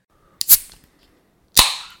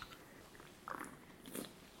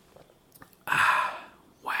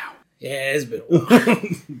Yeah, it's been a while.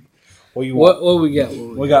 What you want? What we got?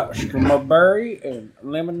 We got strawberry and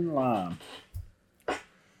lemon lime.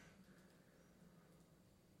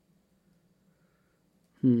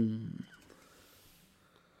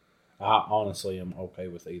 I honestly am okay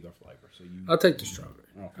with either flavor. So I'll take the strawberry.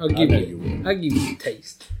 Okay. I'll give you a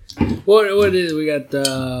taste. What is it? We got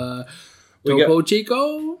Topo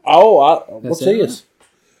Chico. Oh, what's this?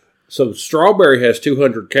 So strawberry has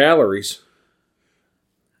 200 calories.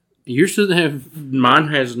 Yours doesn't have. Mine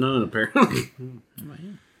has none apparently.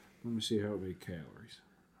 Let me see how many calories.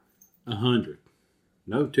 100.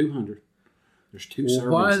 No, 200. There's two servings.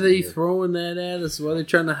 Why are they throwing that at us? Why are they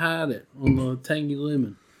trying to hide it on the tangy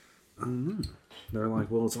lemon? I don't know. They're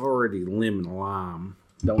like, well, it's already lemon lime.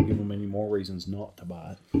 Don't give them any more reasons not to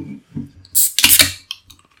buy it.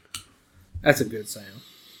 That's a good sound.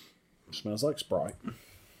 Smells like Sprite.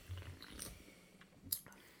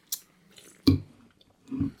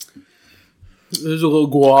 There's a little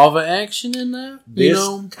guava action in that. This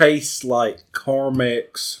tastes like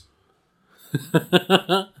Carmex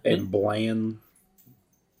and bland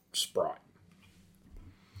Sprite.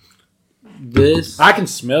 I can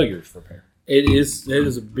smell yours for pear. It is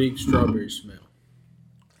a big strawberry smell.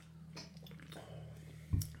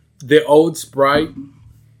 The old Sprite,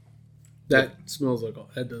 that smells like,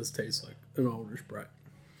 that does taste like an older Sprite.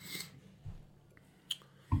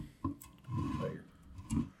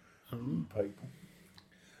 People.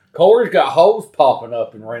 Corey's got holes popping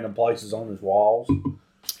up in random places on his walls.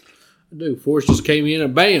 Dude, Forrest just came in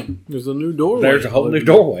and bam, there's a new doorway. There's a whole new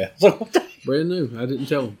doorway. Brand new. I didn't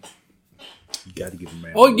tell him. You got to give him.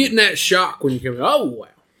 Oh, getting that shock when you come in. Oh, wow.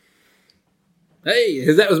 Hey,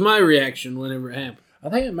 because that was my reaction whenever it happened. I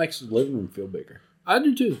think it makes the living room feel bigger. I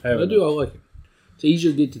do too. I like it. It's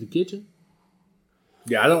easier to get to the kitchen.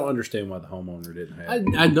 Yeah, I don't understand why the homeowner didn't have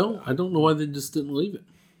it. I don't know why they just didn't leave it.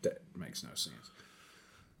 That makes no sense.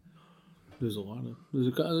 There's been a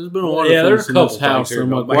lot of things in this house. I'm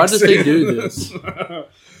like, why did they do this?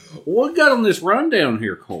 What got on this rundown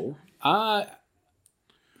here, Cole? I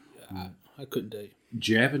couldn't tell you.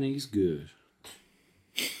 Japanese good.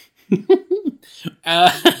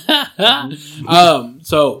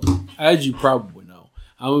 So as you probably know,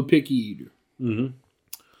 I'm a picky eater.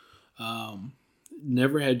 Mm-hmm.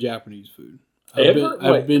 Never had Japanese food.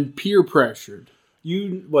 I've been peer pressured.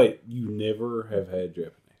 You never have had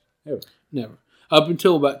Japanese? Ever? Never. Up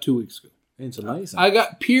until about 2 weeks ago. It's amazing. I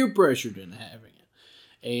got peer pressured into having it.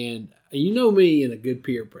 And you know me and a good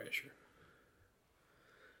peer pressure.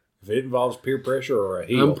 If it involves peer pressure or a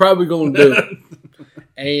heel, I'm probably going to do it.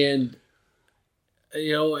 And,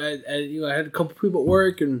 I had a couple people at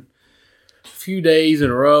work, and a few days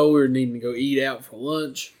in a row we were needing to go eat out for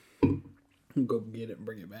lunch. I'll go get it and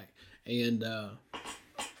bring it back. And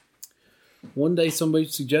one day somebody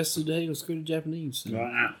suggested, hey, let's go to Japanese.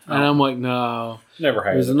 And I'm like, no. Never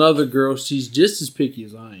had There's it. another girl, she's just as picky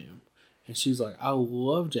as I am. And she's like, I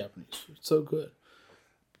love Japanese food. It's so good.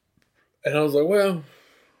 And I was like,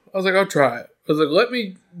 I'll try it. I was like,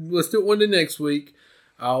 let's do it one day next week.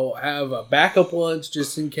 I'll have a backup lunch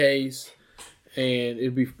just in case. And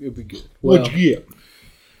it'd be good. What'd you get?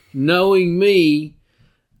 Knowing me,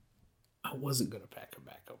 I wasn't going to pack a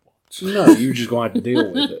backup lunch. No, you were just going to have to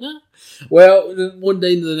deal with it. Well, one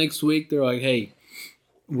day into the next week, they're like, hey,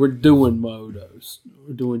 we're doing Modos.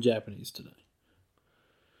 We're doing Japanese today.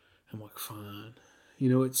 I'm like, fine.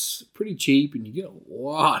 It's pretty cheap and you get a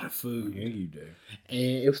lot of food. Yeah, you do. And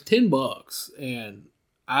it was $10. And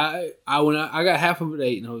I got half of it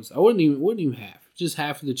ate, and I wasn't even half, just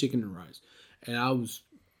half of the chicken and rice. And I was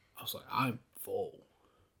like, I'm full.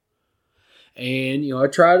 And I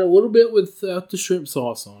tried a little bit without the shrimp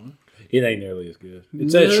sauce on it. It ain't nearly as good.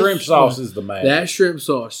 It's that shrimp sauce is the magic. That shrimp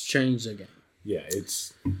sauce changed the game. Yeah,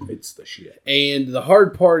 it's the shit. And the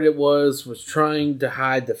hard part was trying to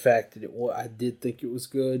hide the fact that I did think it was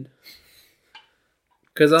good.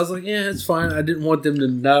 Because I was like, yeah, it's fine. I didn't want them to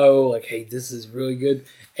know, like, hey, this is really good.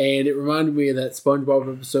 And it reminded me of that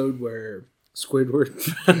SpongeBob episode where Squidward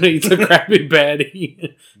eats a Krabby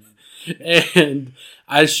Patty. And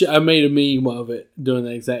I made a meme of it, doing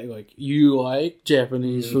that exactly. Like, you like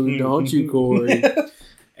Japanese food, don't you, Corey?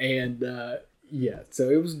 And, yeah, so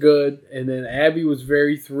it was good. And then Abby was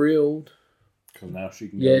very thrilled. Because now she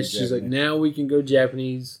can go to Japanese. She's like, now we can go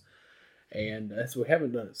Japanese. And that's we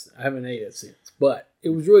haven't done it. I haven't ate it since. But it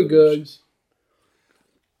was really good.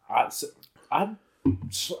 I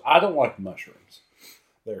don't like mushrooms.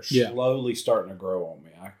 They're slowly starting to grow on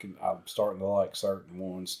me. I'm starting to like certain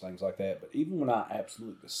ones, things like that. But even when I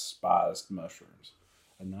absolutely despised mushrooms,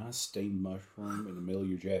 a nice steamed mushroom in the middle of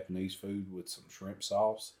your Japanese food with some shrimp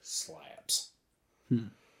sauce slaps.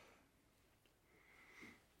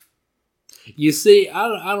 You see,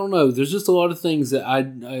 I don't know. There's just a lot of things that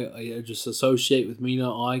I just associate with me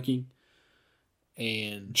not liking.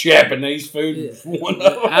 And Japanese food is one of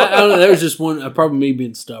them. I don't know. There was just one, probably me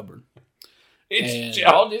being stubborn.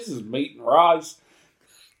 This is meat and rice.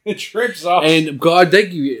 And shrimp sauce. And God,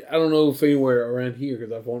 thank you. I don't know if anywhere around here,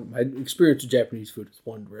 because I've had experience with Japanese food. It's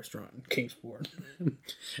one restaurant in Kingsport.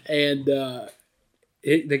 And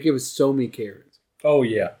they give us so many carrots. Oh,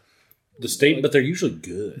 yeah. But they're usually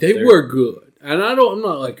good. They were good. And I'm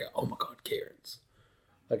not like, oh my God, carrots.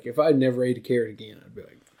 Like, if I never ate a carrot again, I'd be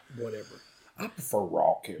like, whatever. I prefer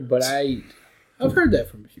raw carrots. But I've heard that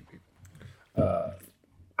from a few people.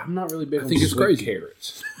 I'm not really big on it's crazy.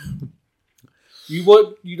 Carrots. You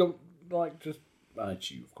don't like just...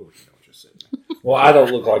 Not you, of course you don't just sit there. Well, I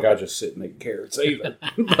don't look like I just sit and eat carrots either.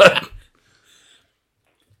 But...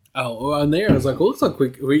 Oh, on there, I was like, well, looks like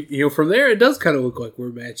we from there, it does kind of look like we're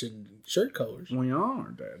matching shirt colors. We are,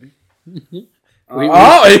 Daddy.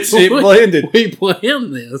 It blended. We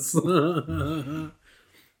planned this.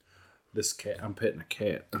 This cat, I'm petting a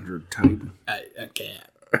cat under the table. A cat.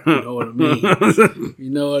 You know what I mean? You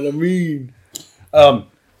know what I mean?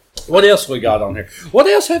 What else we got on here? What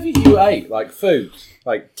else have you ate? Like foods,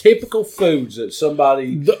 like typical foods that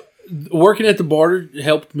somebody working at the bar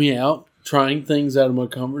helped me out, trying things out of my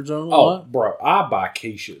comfort zone a lot. Bro, I buy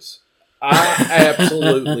quiches. I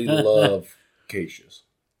absolutely love quiches.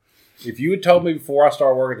 If you had told me before I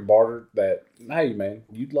started working at the bar that, hey man,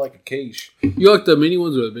 you'd like a quiche. You like the mini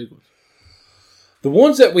ones or the big ones? The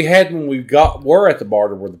ones that we had when were at the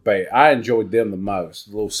bar were the best. I enjoyed them the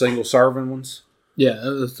most. The little single serving ones. Yeah,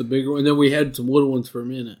 that's the bigger one. And then we had some little ones for a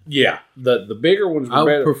minute. Yeah, the bigger ones were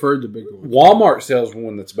better. I preferred the bigger ones. Walmart sells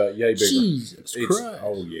one that's about yay bigger. Jesus Christ.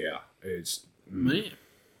 Oh, yeah. It's... Man.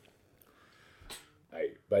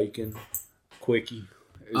 Hey, bacon, quickie.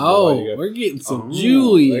 Oh, we're getting some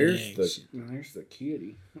Julie there's the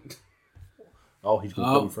kitty. Oh, he's going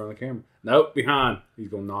to put in front of the camera. Nope, behind. He's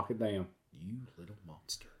going to knock it down. You little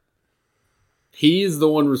monster. He is the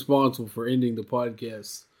one responsible for ending the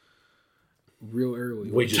podcast real early.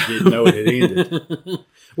 We just didn't know it had ended.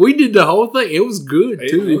 We did the whole thing. It was good,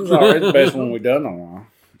 too. It was all right. The best one we've done in a while.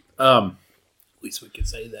 At least we can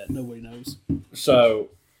say that. Nobody knows. So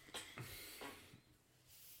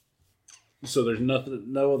there's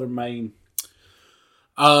no other main...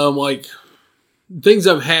 like, things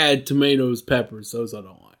I've had, tomatoes, peppers, those I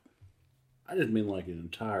don't like. I just mean like an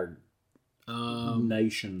entire...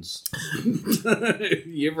 nations.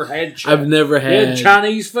 You ever had? I've never had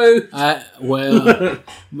Chinese food.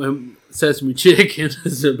 Sesame chicken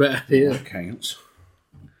is about it. That counts.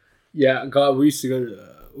 Yeah, God, we used to go to.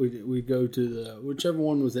 We go to the whichever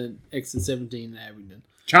one was at Exit 17 in Abingdon.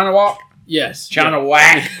 China Walk. Yes, China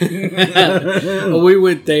Whack. Well, we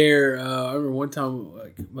went there. I remember one time,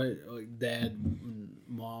 my dad, and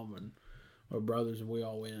mom, and my brothers, and we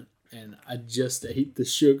all went. And I just ate the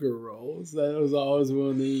sugar rolls. That was all I was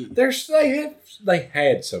willing to eat. They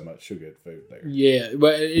had so much sugar food there. Yeah,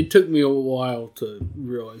 but it took me a while to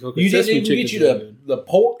realize. Okay, you didn't even get you the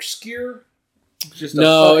pork skewer?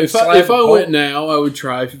 No, if I went now, I would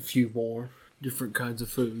try a few more different kinds of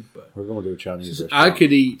food. But we're going to do a Chinese restaurant. I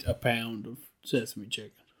could eat a pound of sesame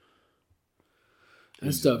chicken.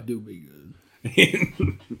 That stuff do be good.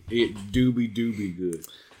 It do be good.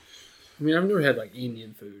 I mean, I've never had like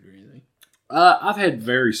Indian food or anything. I've had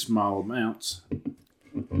very small amounts,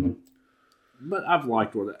 but I've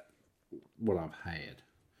liked what I've had.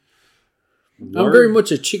 I'm very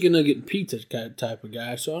much a chicken nugget and pizza type of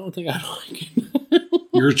guy, so I don't think I like it.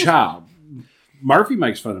 You're a child. Murphy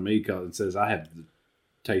makes fun of me because it says I have the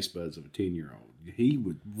taste buds of a 10-year-old. He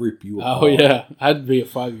would rip you apart. Oh yeah, I'd be a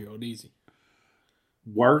 5-year-old easy.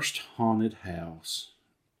 Worst haunted house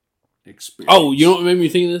experience. Oh, you know what made me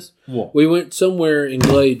think of this? What? We went somewhere in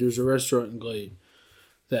Glade. There's a restaurant in Glade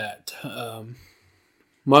that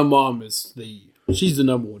my mom she's the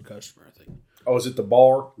number one customer, I think. Oh, is it the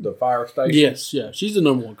bar, the fire station? Yes, yeah. She's the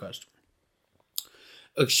number one customer.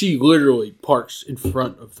 She literally parks in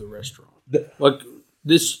front of the restaurant.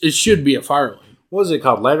 It should be a fire lane. What is it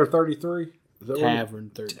called? Ladder 33?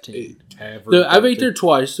 Tavern 13. Tavern. I've ate there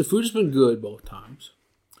twice. The food has been good both times.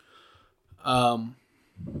 I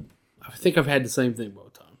think I've had the same thing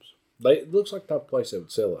both times. It looks like the type of place that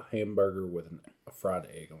would sell a hamburger with a fried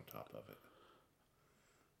egg on top of it.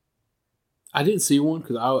 I didn't see one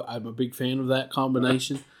because I'm a big fan of that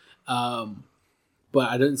combination. But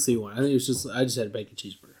I didn't see one. I think I just had a bacon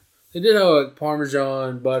cheeseburger. They did have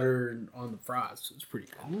Parmesan butter on the fries. So it's pretty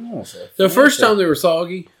good. Oh, so the first time they were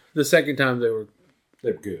soggy. The second time they were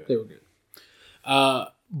good. They were good.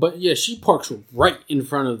 But yeah, she parks right in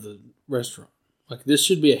front of the restaurant. Like, this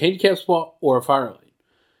should be a handicap spot or a fire lane.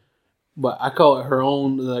 But I call it her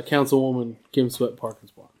own, the councilwoman Kim Sweat parking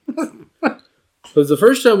spot. Because the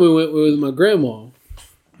first time we went with my grandma,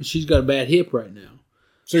 she's got a bad hip right now.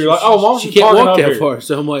 So you're like, oh, Mom, she can't walk that far.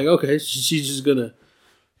 So I'm like, okay, she's just going to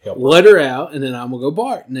let her out, and then I'm going to go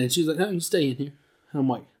park. And then she's like, no, you stay in here. And I'm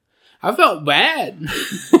like, I felt bad.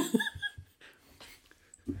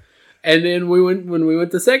 And then when we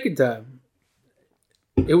went the second time,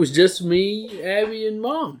 it was just me, Abby, and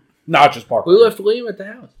Mom. Not just park. We left Liam at the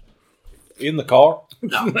house. In the car?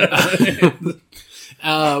 No.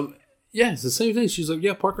 Yeah, it's the same thing. She's like,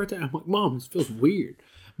 yeah, park right there. I'm like, Mom, this feels weird.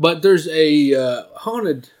 But there's a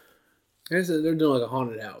haunted, I said they're doing like a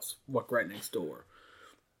haunted house, like right next door.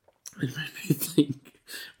 It made me think,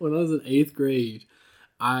 when I was in 8th grade,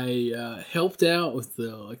 I helped out with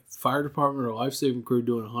the fire department or life saving crew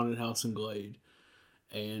doing a haunted house in Glade.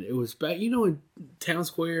 And it was back, in Town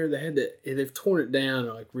Square, they've torn it down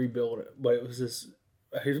and rebuilt it. But it was this,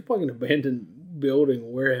 it was like an abandoned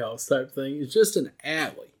building, warehouse type thing. It's just an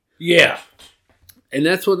alley. Yeah. And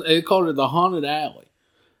that's what they called it, the haunted alley.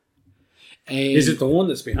 And is it the one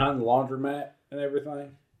that's behind the laundromat and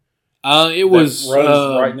everything? It was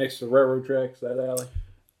runs right next to the railroad tracks, that alley?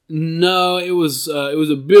 No, it was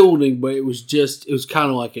a building, but it was kind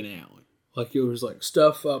of like an alley. Like, it was like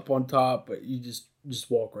stuff up on top, but you just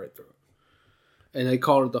walk right through it. And they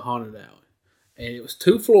called it the haunted alley. And it was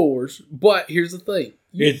 2 floors, but here's the thing.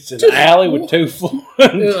 It's an alley with 2 floors.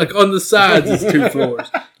 Like, on the sides, it's 2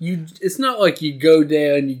 floors. It's not like you go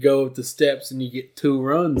down, you go up the steps, and you get 2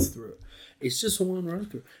 runs through. It's just 1 run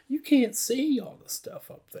through. You can't see all the stuff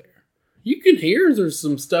up there. You can hear there's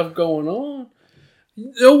some stuff going on.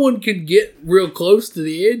 No one can get real close to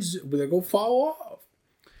the edge, but they're going to fall off.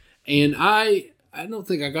 And I don't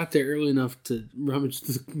think I got there early enough to rummage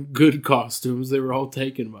the good costumes. They were all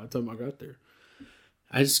taken by the time I got there.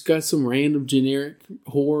 I just got some random generic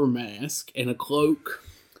horror mask and a cloak.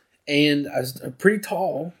 And I was pretty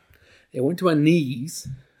tall. It went to my knees.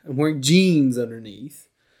 I'm wearing jeans underneath.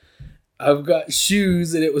 I've got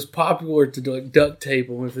shoes, and it was popular to duct tape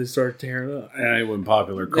them if they started tearing up. And it wasn't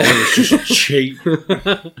popular. It was just cheap.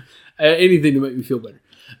 Anything to make me feel better.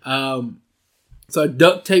 So I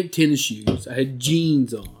duct taped tennis shoes. I had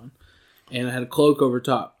jeans on, and I had a cloak over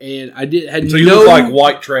top. And so you look like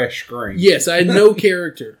white trash screen. Yes, I had no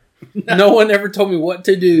character. No one ever told me what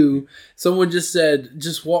to do. Someone just said,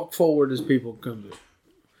 just walk forward as people come to.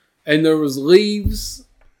 And there was leaves.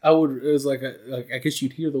 It was like I guess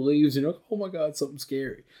you'd hear the leaves and you're like, oh my God, something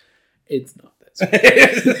scary. It's not that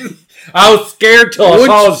scary. I was scared till I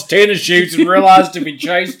saw his tennis shoes and realized if he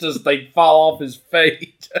chased us, they'd fall off his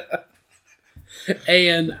feet.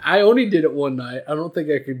 And I only did it one night. I don't think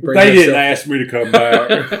I could bring They didn't ask me to come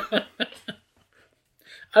back.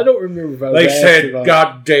 I don't remember if I was They said,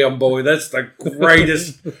 God damn, boy, that's the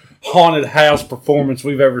greatest haunted house performance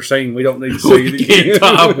we've ever seen. We don't need to see it again. We can't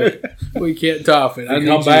top it. We can't top it. I need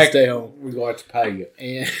you to stay home. We're going to pay you.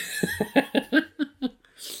 And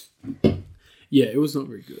yeah, it was not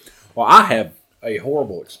very good. Well, I have a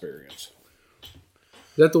horrible experience.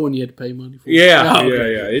 Is that the one you had to pay money for? Yeah,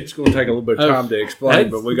 yeah. It's going to take a little bit of time to explain,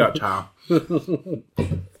 but we got time.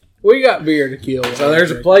 We got beer to kill. So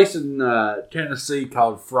there's a place in Tennessee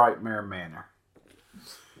called Frightmare Manor.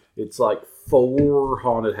 It's like 4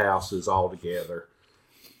 haunted houses all together.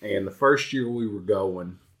 And the first year we were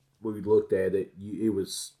going, we looked at it. It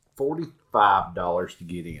was $45 to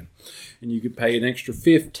get in. And you could pay an extra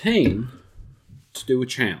 $15 to do a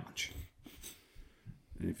challenge.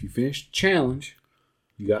 And if you finished the challenge,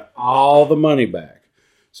 you got all the money back.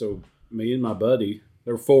 So me and my buddy,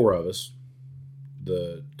 there were 4 of us.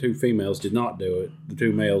 The 2 females did not do it. The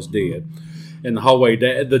 2 males did. And the whole way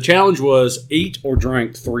down, the challenge was eat or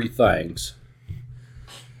drink 3 things.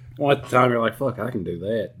 Well, at the time, you're like, fuck, I can do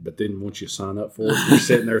that. But then once you sign up for it, you're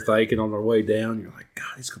sitting there thinking on their way down, you're like,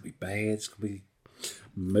 God, it's going to be bad. It's going to be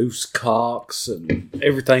moose cocks and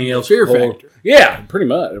everything else. Fear factor. Yeah, pretty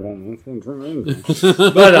much.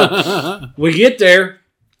 But we get there,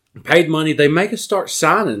 paid money. They make us start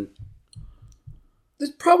signing.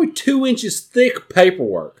 There's probably 2 inches thick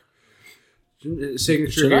paperwork.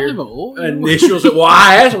 Signature Should here. I have a oil? Initials. Well,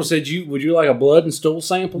 I asked him, said, would you like a blood and stool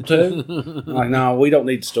sample too? I'm like, no, we don't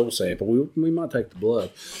need the stool sample. We might take the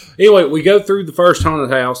blood. Anyway, we go through the first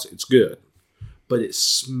haunted house. It's good. But it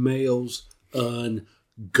smells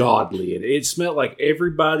ungodly. And it smelled like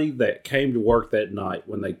everybody that came to work that night,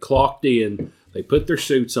 when they clocked in, they put their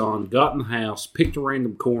suits on, got in the house, picked a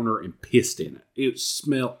random corner, and pissed in it. It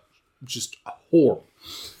smelled just horrible.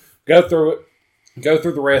 Go through it. Go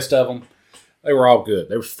through the rest of them. They were all good.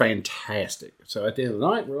 They were fantastic. So at the end of the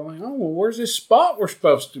night, we were like, oh, well, where's this spot we're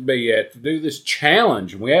supposed to be at to do this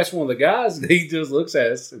challenge? And we asked one of the guys, and he just looks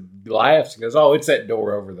at us and laughs and goes, oh, it's that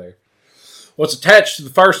door over there. Well, it's attached to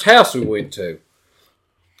the first house we went to.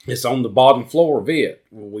 It's on the bottom floor of it.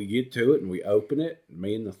 When we get to it and we open it,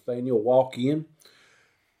 me and Nathaniel walk in.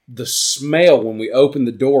 The smell when we opened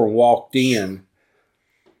the door and walked in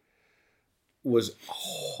was,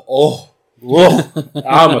 I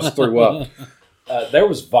almost threw up. There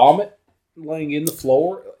was vomit laying in the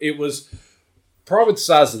floor. It was probably the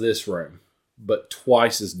size of this room, but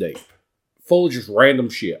twice as deep. Full of just random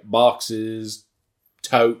shit. Boxes,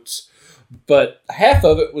 totes. But half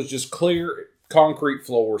of it was just clear concrete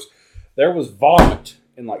floors. There was vomit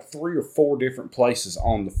in like 3 or 4 different places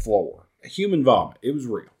on the floor. Human vomit. It was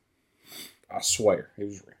real. I swear. It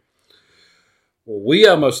was real. Well, we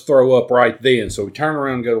almost throw up right then. So we turn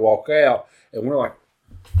around and go to walk out. And we're like,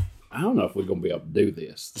 I don't know if we're going to be able to do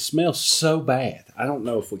this. The smell's so bad. I don't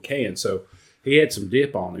know if we can. So he had some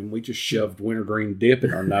dip on him. We just shoved wintergreen dip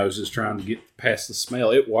in our noses trying to get past the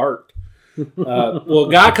smell. It worked. Well,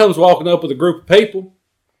 a guy comes walking up with a group of people.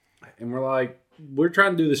 And we're like, we're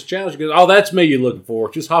trying to do this challenge. He goes, oh, that's me you're looking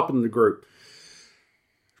for. Just hop into the group.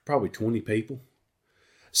 Probably 20 people.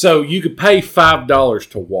 So you could pay $5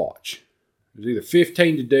 to watch. It was either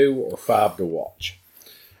 15 to do or 5 to watch.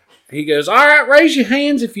 He goes, all right, raise your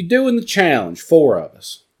hands if you're doing the challenge. 4 of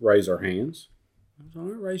us raise our hands. All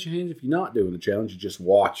right, raise your hands if you're not doing the challenge. You're just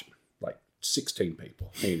watching. Like 16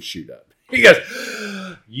 people. Hands shoot up. He goes,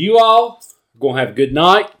 you all going to have a good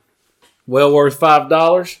night. Well worth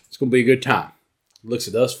 $5. It's going to be a good time. Looks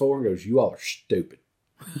at us 4 and goes, you all are stupid.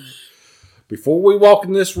 Before we walk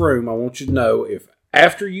in this room, I want you to know if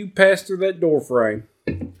after you pass through that door frame,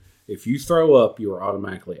 if you throw up, you are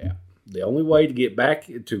automatically out. The only way to get back,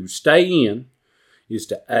 to stay in, is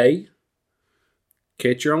to A,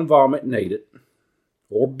 catch your own vomit and eat it,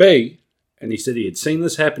 or B, and he said he had seen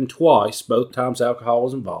this happen twice, both times alcohol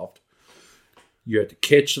was involved, you have to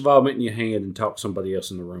catch the vomit in your hand and talk somebody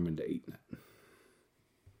else in the room into eating it.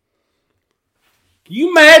 Can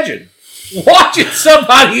you imagine watching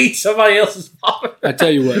somebody eat somebody else's vomit? I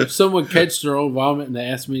tell you what, if someone catches their own vomit and they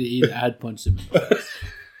asked me to eat it, I'd punch them in the face.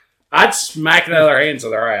 I'd smack it out of their hands so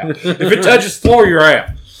they're out. If it touches the floor, you're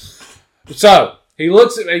out. So he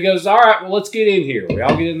looks at me, he goes, all right, well, let's get in here. We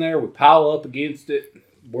all get in there, we pile up against it.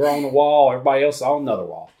 We're on the wall, everybody else is on another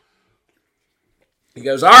wall. He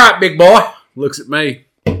goes, all right, big boy. Looks at me.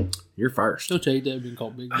 You're first. Don't tell you that I've been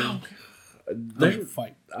called big boy.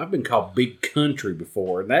 I've been called big country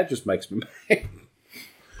before, and that just makes me mad.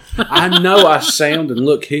 I know I sound and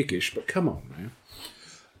look hickish, but come on, man.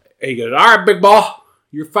 He goes, all right, big boy.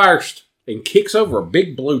 You're first, and kicks over a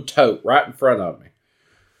big blue tote right in front of me.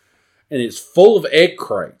 And it's full of egg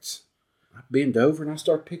crates. I bend over and I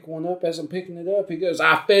start picking one up. As I'm picking it up, he goes,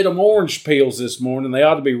 I fed them orange peels this morning. They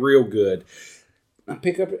ought to be real good. I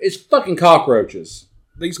pick up, it's fucking cockroaches.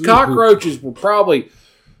 These cockroaches were probably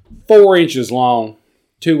 4 inches long,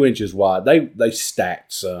 2 inches wide. They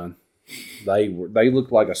stacked, son. They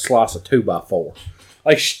looked like a slice of 2x4.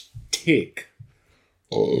 They stick.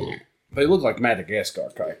 They look like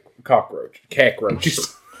Madagascar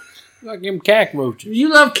cockroaches. Like them cockroaches. You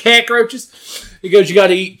love cockroaches? He goes, you got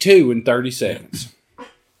to eat 2 in 30 seconds.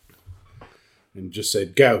 And just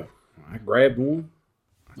said, go. I grabbed one.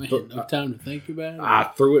 We had no time to think about it. I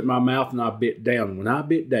threw it in my mouth and I bit down. And when I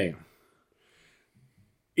bit down,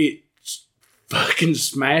 it fucking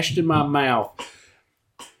smashed in my mouth.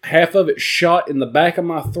 Half of it shot in the back of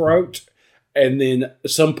my throat. And then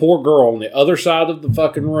some poor girl on the other side of the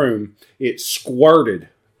fucking room, it squirted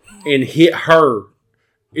and hit her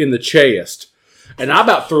in the chest. And I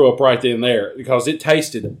about threw up right then and there because it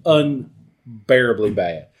tasted unbearably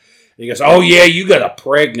bad. He goes, oh yeah, you got a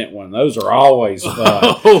pregnant one. Those are always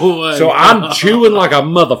fun. So I'm chewing like a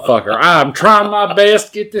motherfucker. I'm trying my best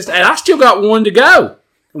to get this. And I still got one to go.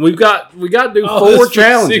 And we got to do 4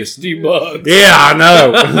 challenges. $60. Yeah, I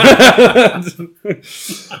know.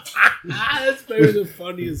 That's maybe the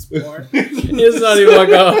funniest part. It's not even like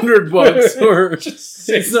 $100 or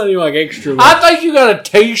it's not even like extra. I think you got a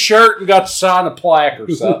T-shirt and got to sign a plaque or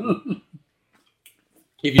something.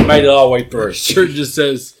 If you made it all the way through. Shirt just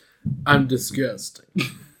says, I'm disgusting.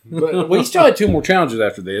 But we still had 2 more challenges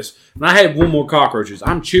after this. And I had 1 more cockroaches.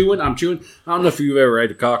 I'm chewing. I don't know if you've ever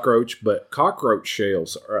had a cockroach, but cockroach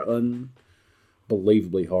shells are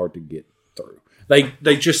unbelievably hard to get through. They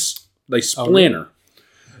splinter.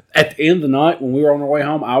 At the end of the night, when we were on our way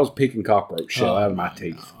home, I was picking cockroach shell out of my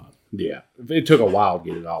teeth. God. Yeah. It took a while to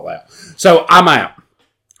get it all out. So I'm out.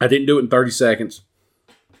 I didn't do it in 30 seconds.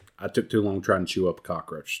 I took too long trying to chew up a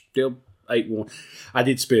cockroach. Still ate one. I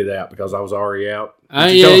did spit it out because I was already out. I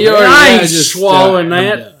ain't just swallowing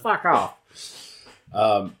that. Fuck off.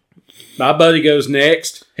 My buddy goes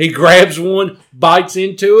next. He grabs one, bites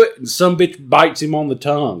into it, and some bitch bites him on the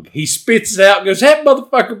tongue. He spits it out and goes, that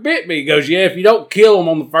motherfucker bit me. He goes, yeah, if you don't kill them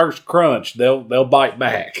on the first crunch, they'll bite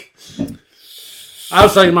back. I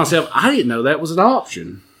was thinking to myself, I didn't know that was an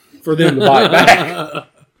option for them to bite back.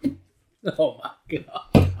 Oh, my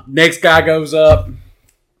God. Next guy goes up.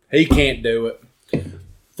 He can't do it.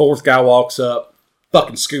 Fourth guy walks up,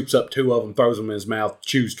 fucking scoops up 2 of them, throws them in his mouth,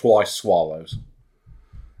 chews twice, swallows.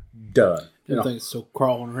 Done. That thing's still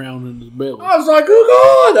crawling around in his belly. I was like,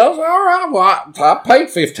 oh, God. I was like, all right, well, I paid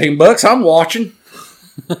 $15. I'm watching.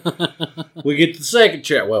 We get to the second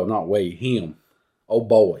challenge. Well, not we, him. Oh,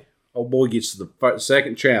 boy. Oh, boy gets to the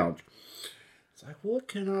second challenge. It's like, what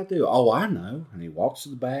can I do? Oh, I know. And he walks to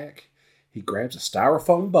the back. He grabs a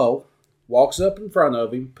styrofoam bowl, walks up in front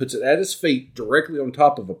of him, puts it at his feet directly on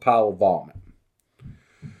top of a pile of vomit.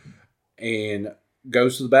 And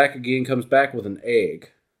goes to the back again, comes back with an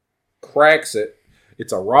egg. Cracks it.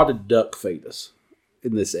 It's a rotted duck fetus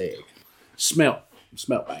in this egg. Smell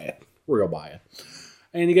bad. Real bad.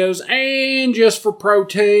 And he goes, and just for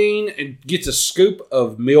protein, and gets a scoop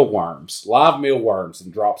of mealworms, live mealworms,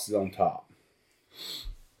 and drops it on top.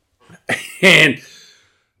 And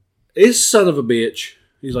this son of a bitch,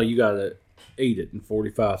 he's like, you gotta eat it in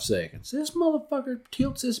 45 seconds. This motherfucker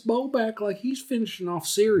tilts this bowl back like he's finishing off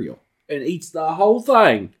cereal and eats the whole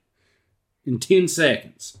thing in 10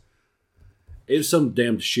 seconds. It was some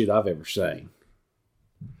damn shit I've ever seen.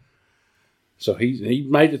 So he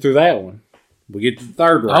made it through that one. We get to the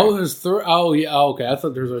third round. Oh, there's 3. Oh, yeah. Oh, okay. I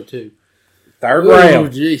thought there was 2. Third round. Oh,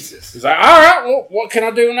 Jesus. He's like, all right, well, what can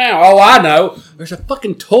I do now? Oh, I know. There's a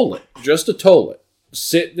fucking toilet, just a toilet,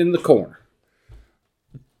 sitting in the corner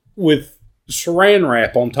with saran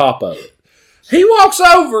wrap on top of it. He walks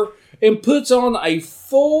over and puts on a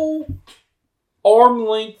full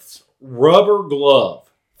arm-length rubber glove.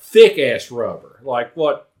 Thick-ass rubber, like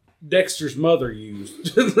what Dexter's mother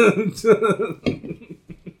used.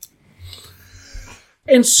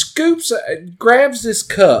 And grabs this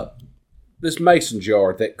cup, this mason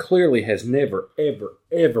jar that clearly has never, ever,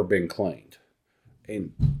 ever been cleaned.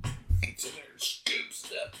 And gets in there,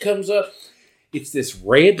 scoops it up, comes up. It's this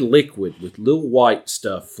red liquid with little white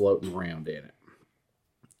stuff floating around in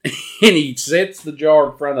it. And he sets the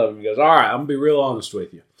jar in front of him and goes, all right, I'm going to be real honest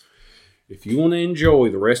with you. If you want to enjoy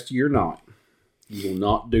the rest of your night, you will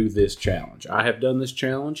not do this challenge. I have done this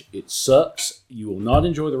challenge. It sucks. You will not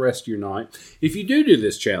enjoy the rest of your night. If you do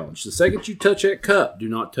this challenge, the second you touch that cup, do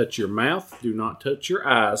not touch your mouth. Do not touch your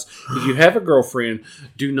eyes. If you have a girlfriend,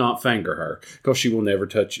 do not finger her because she will never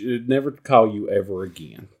never call you ever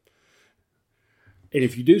again. And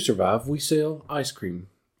if you do survive, we sell ice cream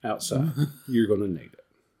outside. You're going to need it.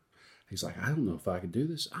 He's like, I don't know if I can do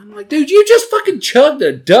this. I'm like, dude, you just fucking chugged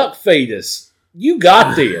a duck fetus. You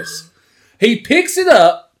got this. He picks it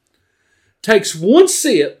up, takes one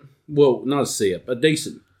sip, well, not a sip, a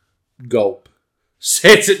decent gulp,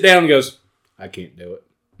 sets it down and goes, I can't do it.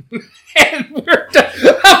 And we're done.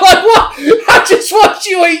 I'm like, what? I just watched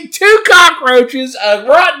you eat 2 cockroaches, a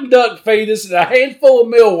rotten duck fetus, and a handful of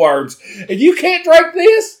mealworms, and you can't drink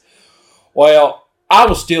this? Well, I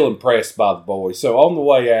was still impressed by the boy, so on the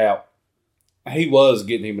way out, he was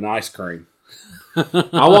getting him an ice cream.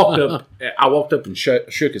 I walked up and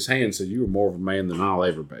shook his hand and said, you were more of a man than I'll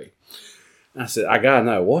ever be. And I said, I gotta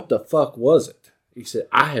know, what the fuck was it? He said,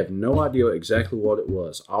 I have no idea exactly what it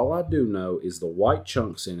was. All I do know is the white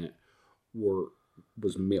chunks in it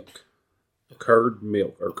was milk. Curd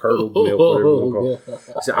milk or curdled milk, whatever you want to call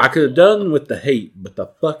it. I said, I could have done with the heat, but the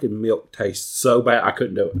fucking milk tastes so bad, I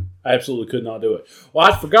couldn't do it. I absolutely could not do it.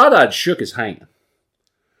 Well, I forgot I'd shook his hand.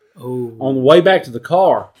 Oh. On the way back to the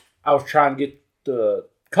car, I was trying to get the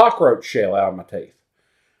cockroach shell out of my teeth.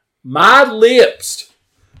 My lips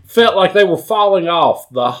felt like they were falling off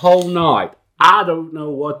the whole night. I don't know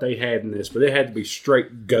what they had in this, but it had to be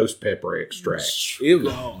straight ghost pepper extract. It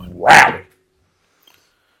was rowdy.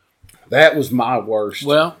 That was my worst.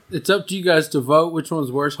 Well, it's up to you guys to vote which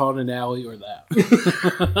one's worse, Haunted Alley or that.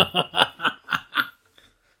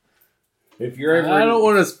 If you're ever, I don't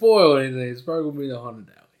want to spoil anything. It's probably going to be the Haunted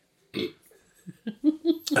Alley.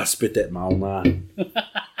 I spit that in my own eye.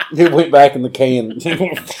 It went back in the can.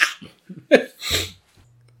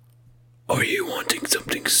 Are you wanting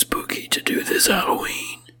something spooky to do this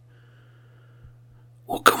Halloween?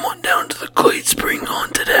 Well, come on down to the Glade Spring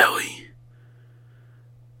Haunted Alley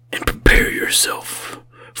and prepare yourself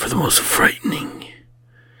for the most frightening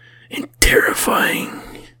and terrifying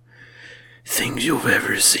things you've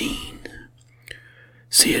ever seen.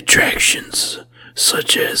 see attractions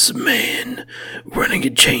such as a man running a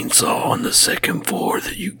chainsaw on the second floor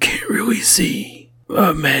that you can't really see.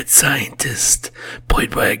 A mad scientist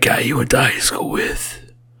played by a guy you went to high school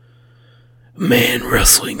with. A man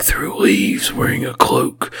rustling through leaves wearing a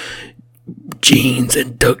cloak, jeans,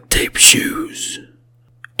 and duct tape shoes.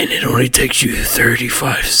 And it only takes you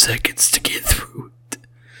 35 seconds to get through it.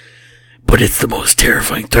 But it's the most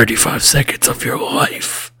terrifying 35 seconds of your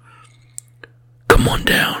life. Come on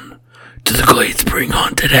down to the Glade Spring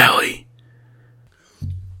Haunted Alley.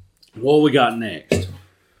 What we got next?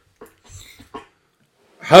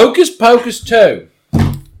 Hocus Pocus 2.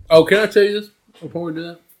 Oh, can I tell you this before we do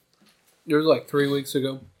that? It was like 3 weeks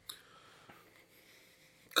ago.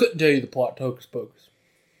 Couldn't tell you the plot to Hocus Pocus.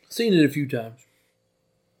 Seen it a few times.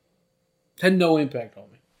 Had no impact on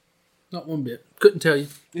me. Not one bit. Couldn't tell you.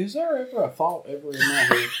 Is there ever a thought ever in my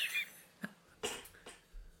head?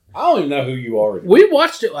 I don't even know who you are. We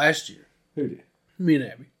watched it last year. Who did? Me and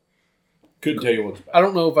Abby. Couldn't tell you what's about. I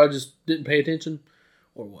don't know if I just didn't pay attention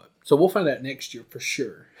or what. So we'll find out next year for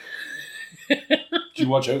sure. Did you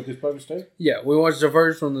watch Hocus Pocus 2? Yeah, we watched the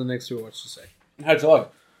first one, the next two we watched the second. How'd you like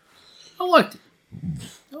it? I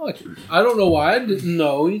liked it. I don't know why. I didn't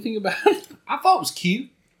know anything about it. I thought it was cute.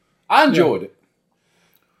 I enjoyed it.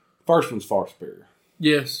 First one's far superior.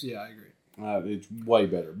 Yes, yeah, I agree. It's way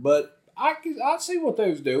better. But I see what they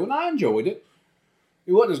was doing. I enjoyed it.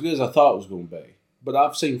 It wasn't as good as I thought it was going to be. But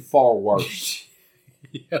I've seen far worse.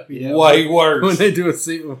 Yeah. Way worse. When they do a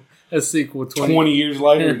sequel 20 years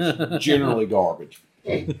later, it's generally garbage.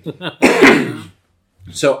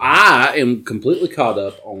 So I am completely caught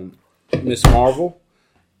up on Miss Marvel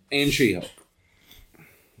and She-Hulk.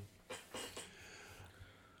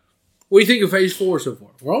 What do you think of Phase 4 so far?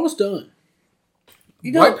 We're almost done.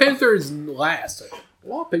 White Panther is last. A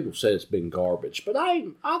lot of people say it's been garbage, but I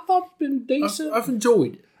thought it's been decent. I've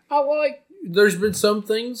enjoyed it. There's been some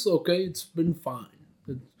things, okay, it's been fine.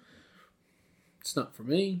 It's not for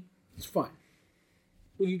me. It's fine.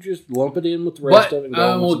 Well, you just lump it in with the rest of it.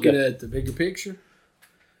 I'm looking at the bigger picture.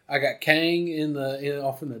 I got Kang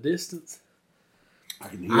off in the distance.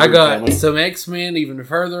 I got some X-Men even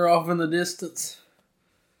further off in the distance.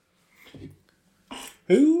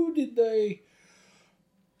 Who did they...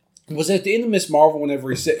 Was it at the end of Miss Marvel whenever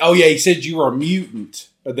he said... Oh, yeah, he said you were a mutant.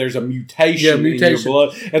 There's a mutation in your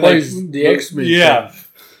blood. And the X-Men. Yeah.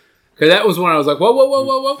 Because that was when I was like,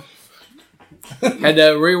 whoa. Had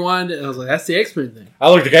to rewind it, and I was like, that's the X-Men thing. I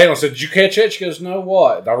looked at Kate and I said, did you catch it? She goes, no,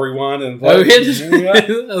 what? And I rewind and play. I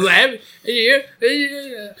was like,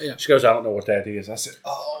 yeah. She goes, I don't know what that is. I said,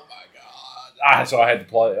 oh my God. So I had to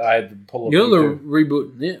play. I had to pull up. You know they're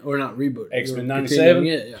rebooting it, or not rebooting. X-Men 97?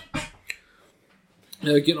 Yeah.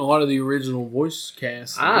 They're getting a lot of the original voice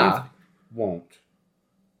cast. I want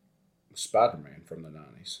Spider-Man from the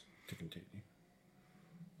 90s to continue.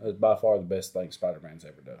 That's by far the best thing Spider-Man's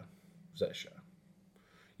ever done. Was that show.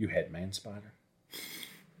 You had Man-Spider?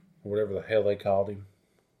 Or whatever the hell they called him.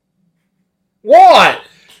 What?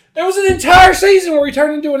 There was an entire season where he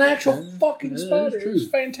turned into an actual fucking spider. It was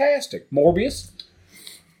fantastic. Morbius,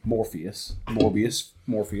 whichever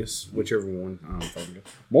one. I don't know.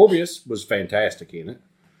 Morbius was fantastic in it.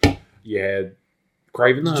 You had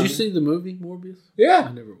Kraven the Did you see the movie Morbius? Yeah.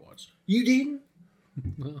 I never watched it. You didn't?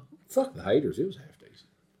 No. Fuck the haters. It was half decent.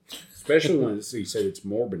 Especially when he said it's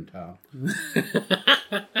Morbin time.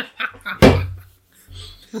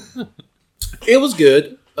 It was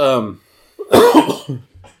good. I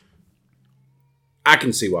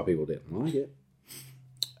can see why people didn't like it.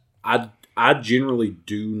 I generally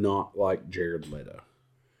do not like Jared Leto.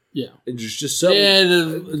 Yeah. It's just something. Yeah,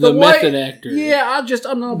 the method actor. Yeah,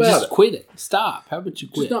 I'm not about just it. Quit it. Stop. How about you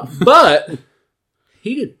quit? But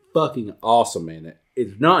he did fucking awesome in it.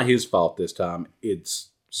 It's not his fault this time. It's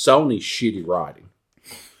Sony's shitty writing.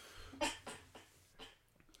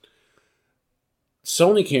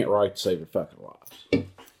 Sony can't write to save their fucking lives.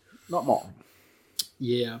 Not Marvel.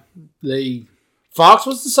 Yeah. Fox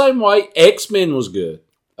was the same way. X-Men was good.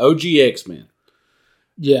 OG X-Men.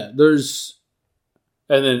 Yeah, there's...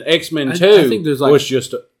 And then X-Men 2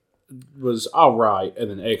 was all right. And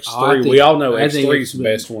then X3, we all know X3 is the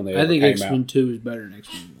best one that ever came out. I think X-Men 2 is better than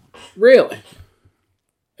X-Men 1. Really?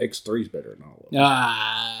 X3 is better than all of them.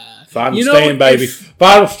 Final stand, baby.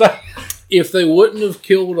 Final stand. If they wouldn't have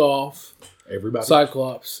killed off everybody,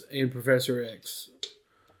 Cyclops and Professor X.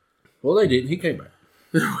 Well, they didn't. He came back.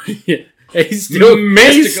 Yeah. He's still going.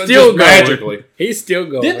 Magically. He's still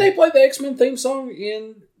going. Didn't they play the X-Men theme song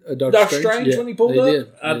in Doctor Strange when he pulled up?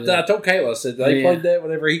 Did. I told Kayla, I said they played that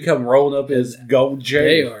whenever he come rolling up his gold chair.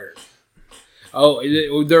 They are. Oh,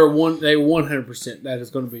 they're 100%. That is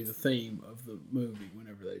going to be the theme of the movie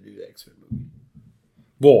whenever they do the X-Men movie.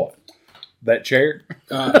 What? That chair?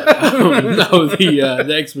 No,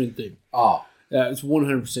 the X-Men theme. Oh. It's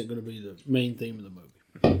 100% going to be the main theme of the movie.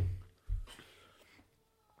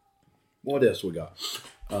 What else we got?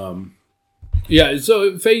 Yeah,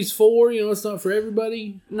 so Phase 4, it's not for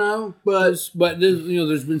everybody. No, but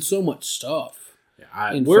there's been so much stuff.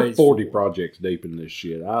 We're 40 projects deep in this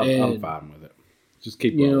shit. I'm fine with it. Just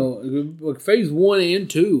keep going. Like Phase 1 and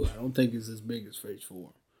 2, I don't think is as big as Phase 4.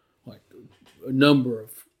 Like a number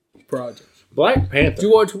of projects. Black Panther. Did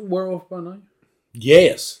you watch Werewolf by Night?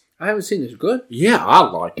 Yes. I haven't seen it. Good? Yeah, I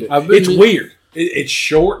liked it. It's weird. It's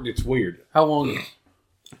short and it's weird. How long is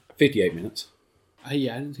it? 58 minutes.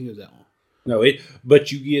 Yeah, I didn't think it was that long. No,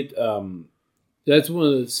 but you get... That's one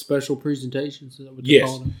of the special presentations. Is that what they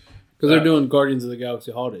call them? Because they're doing Guardians of the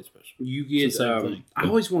Galaxy Holiday Special. You get... I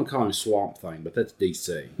always want to call him Swamp Thing, but that's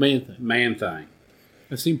DC. Man Thing.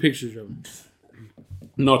 I've seen pictures of him.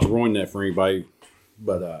 Not to ruin that for anybody,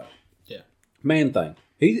 but... yeah. Man Thing.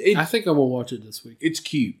 I think I'm going to watch it this week. It's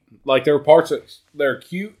cute. Like, there are parts that are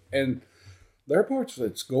cute, and there are parts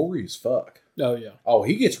that's gory as fuck. Oh, yeah. Oh,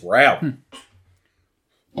 he gets rowdy.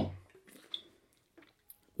 What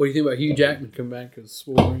do you think about Hugh Jackman coming back as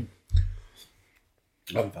Wolverine?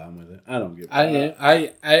 I'm fine with it. I don't give a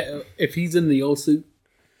fuck. If he's in the old suit,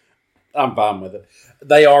 I'm fine with it.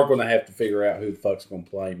 They are going to have to figure out who the fuck's going to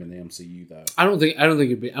play him in the MCU, though. I don't think it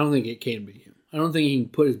can be him. I don't think he can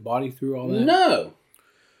put his body through all that. No,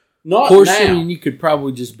 not of course, now. I mean, you could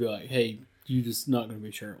probably just be like, "Hey, you're just not going to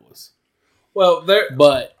be shirtless." Well,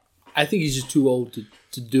 but I think he's just too old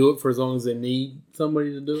to do it for as long as they need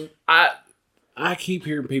somebody to do it. I keep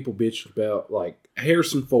hearing people bitch about like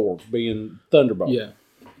Harrison Ford being Thunderbolt. Yeah.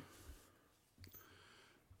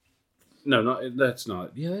 No, that's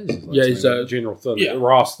not. Yeah, that is. Yeah, he's General Thunder. Yeah.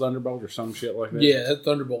 Ross Thunderbolt or some shit like that. Yeah, that's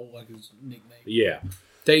Thunderbolt, like his nickname. Yeah.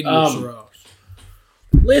 Thaddeus Ross.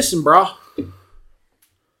 Listen, bro.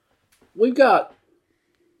 We've got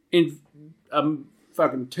in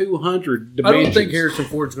fucking 200 dimensions. I don't think Harrison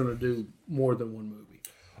Ford's going to do more than one movie.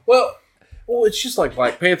 Well, it's just like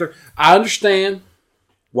Black Panther. I understand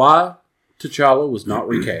why T'Challa was not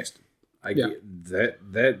recast. I get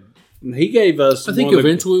that. He gave us... I think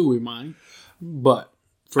eventually we might, but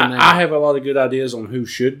for now... I have a lot of good ideas on who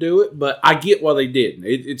should do it, but I get why they didn't.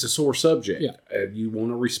 It's a sore subject. Yeah. And you want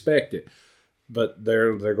to respect it. But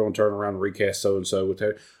they're going to turn around and recast so-and-so with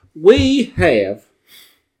her. We have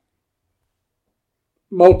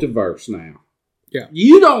multiverse now. Yeah.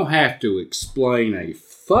 You don't have to explain a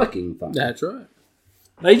fucking thing. That's right.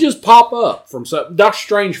 They just pop up from something. Doctor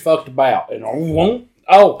Strange fucked about. And now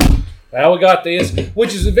we got this.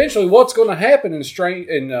 Which is eventually what's going to happen in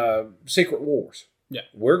Secret Wars. Yeah.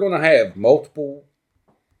 We're going to have multiple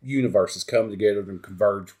universes come together and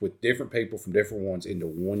converge with different people from different ones into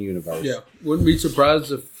one universe. Yeah. Wouldn't be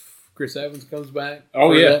surprised if Chris Evans comes back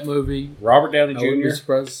for that movie. Robert Downey Jr. I wouldn't be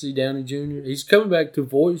surprised to see Downey Jr. He's coming back to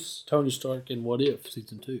voice Tony Stark in What If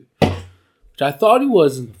Season 2. Which I thought he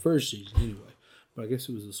was in the first season anyway. But I guess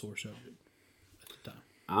it was a sore subject at the time.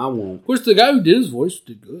 Of course, the guy who did his voice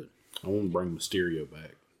did good. I want to bring Mysterio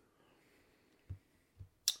back.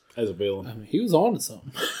 As a villain. I mean, he was on to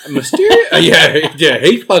something. Mysterio? yeah,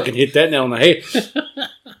 he fucking hit that nail on the head.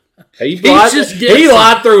 He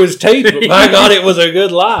lied through his teeth, but by God, it was a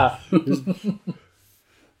good lie.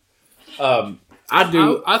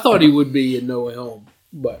 I thought he would be in No Way Home,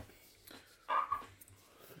 but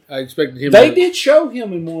I expected him. They did show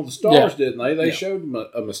him in one of the stars, didn't they? They showed him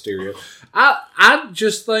a Mysterio. I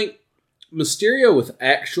just think Mysterio with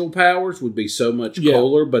actual powers would be so much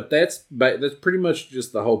cooler, but that's pretty much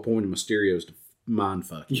just the whole point of Mysterio is to mind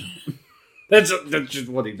fuck you. That's just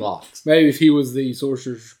what he likes. Maybe if he was the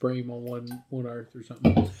Sorcerer Supreme on one Earth or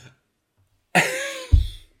something.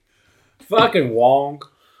 Fucking Wong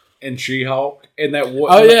and She-Hulk and that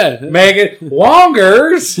Megan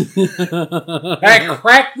Wongers. That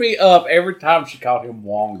cracked me up every time she called him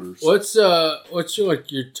Wongers. What's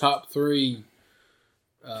your top 3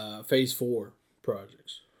 Phase 4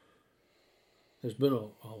 projects? There's been a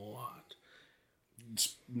lot.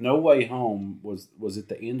 No Way Home was it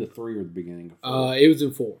the end of 3 or the beginning of 4? It was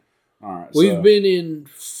in 4. All right, we've been in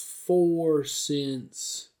 4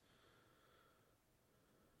 since.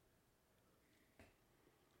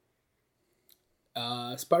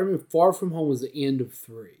 Spider-Man Far From Home was the end of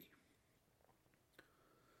 3.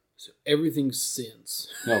 So everything since.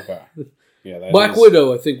 Okay. Yeah, Black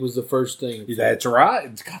Widow, I think, was the first thing. That's right.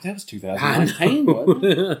 God, that was 2019, wasn't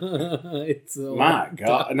it? My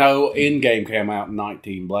God. No, Endgame came out in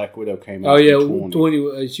 19. Black Widow came out in 20.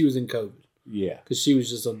 20. She was in COVID. Yeah. Because she was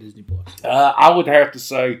just on Disney Plus. I would have to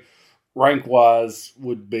say, rank-wise,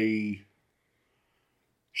 would be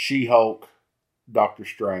She-Hulk, Doctor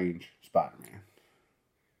Strange, Spider-Man.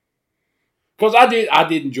 Because I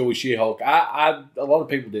did enjoy She-Hulk. A lot of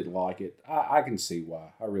people didn't like it. I can see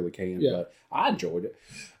why. I really can. Yeah. But I enjoyed it.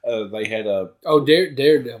 They had a...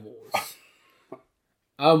 Daredevil.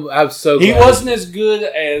 I'm so glad. He wasn't as good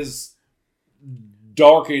as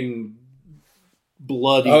dark and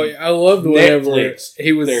bloody. Oh, I loved whenever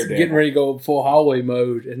he was getting ready to go full hallway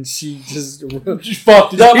mode, and she just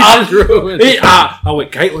fucked it up. I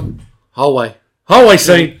went, Caitlin, hallway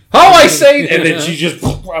scene, and then she just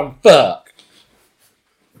fuck.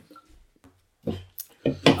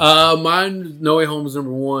 Mine, No Way Home is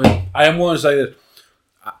number one. I am going to say that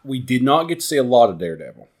we did not get to see a lot of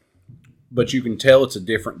Daredevil, but you can tell it's a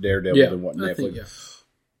different Daredevil than what Netflix.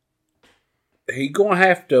 He gonna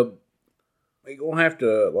have to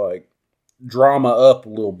like drama up a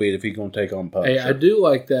little bit if he's gonna take on Punisher. Hey, I do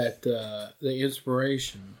like that the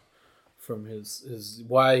inspiration from his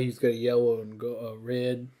why he's got a yellow and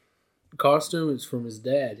red costume. It's from his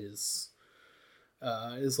dad. His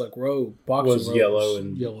like robe boxing was yellow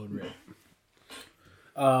and red.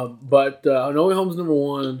 But No Way Home's number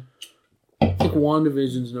one. I think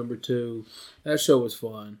WandaVision's number two. That show was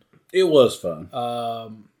fun. It was fun.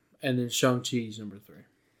 And then Shang-Chi's number three.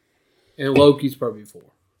 And Loki's probably four.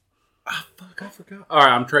 I forgot. All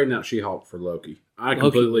right, I'm trading out She-Hulk for Loki. I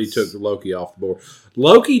completely took Loki off the board.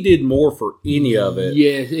 Loki did more for any of it.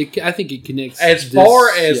 Yeah, I think it connects. As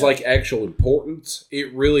far as like actual importance,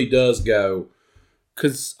 it really does go.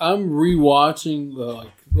 Because I'm rewatching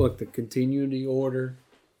the continuity order,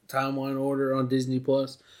 timeline order on Disney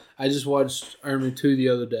Plus. I just watched Iron Man 2 the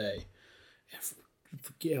other day.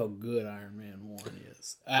 Forget how good Iron Man 1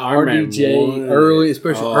 is. RDJ,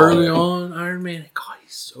 early on, Iron Man. God,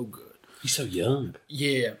 he's so good. He's so young.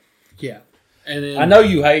 Yeah. And then, I know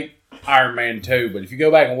you hate Iron Man 2, but if you go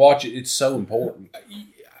back and watch it, it's so important.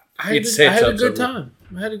 I had a good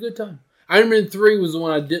time. Iron Man 3 was the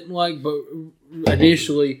one I didn't like, but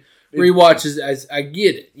initially rewatches as I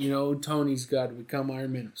get it. You know, Tony's got to become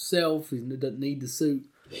Iron Man himself. He doesn't need the suit.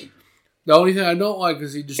 The only thing I don't like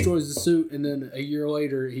is he destroys the suit, and then a year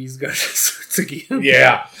later he's got the suits again.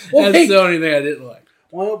 Yeah, that's the only thing I didn't like.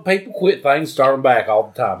 Well, people quit things, start them back all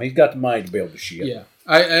the time. He's got the money to build the shit. Yeah,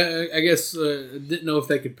 I guess didn't know if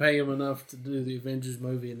they could pay him enough to do the Avengers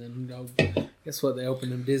movie, and then guess what? They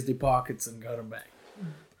opened them Disney pockets and got him back.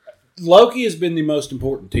 Loki has been the most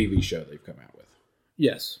important TV show they've come out with.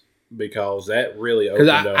 Yes, because that really opened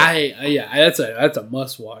up. That's a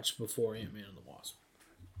must watch before Ant-Man and the Wasp.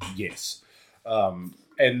 Yes, and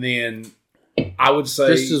then I would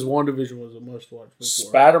say just as WandaVision was a must watch.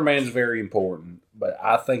 Spider-Man's very important, but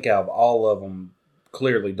I think out of all of them,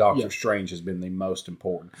 clearly Doctor Strange has been the most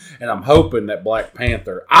important, and I'm hoping that Black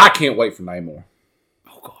Panther. I can't wait for Namor.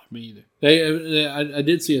 Oh God, me either. I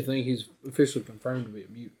did see a thing. He's officially confirmed to be a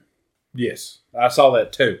mutant. Yes, I saw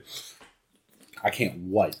that too. I can't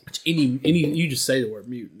wait. Any you just say the word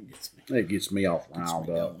mutant gets me. It gets me all riled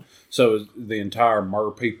up. So is the entire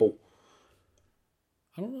Mer people?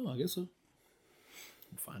 I don't know. I guess so.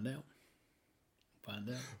 We'll find out.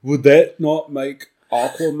 Would that not make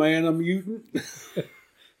Aquaman a mutant?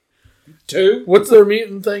 Too? What's their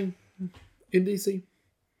mutant thing in DC?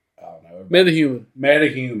 I don't know.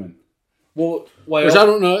 Metahuman. Well, which I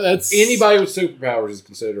don't know. That's anybody with superpowers is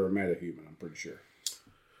considered a metahuman. I'm pretty sure,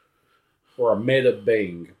 or a meta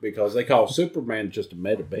being, because they call Superman just a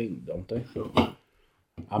meta being, don't they?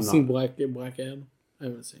 I've seen Black Adam. I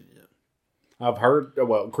haven't seen it yet. I've heard.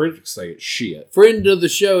 Well, critics say it's shit. Friend of the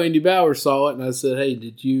show, Andy Bauer, saw it, and I said, "Hey,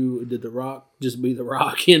 did The Rock just be The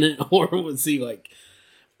Rock in it, or was he like?"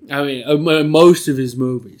 I mean, most of his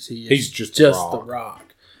movies, he's just The Rock.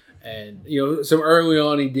 And, some early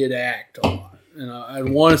on he did act a lot. And I'd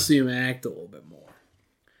want to see him act a little bit more.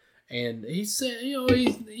 And he said,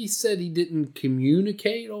 he said he didn't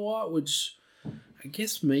communicate a lot, which I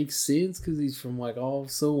guess makes sense because he's from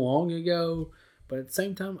so long ago. But at the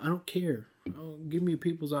same time, I don't care. Give me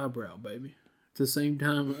people's eyebrow, baby. At the same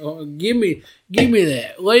time, give me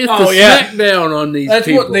that. Lay the smack down on these people.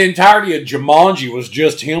 That's what the entirety of Jumanji was,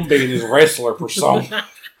 just him being his wrestler persona.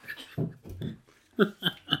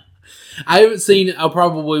 I haven't seen it. I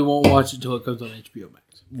probably won't watch it until it comes on HBO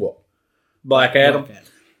Max. What? Black Adam?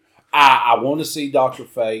 I want to see Dr.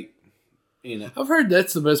 Fate in it. I've heard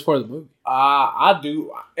that's the best part of the movie. I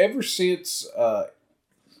do. Ever since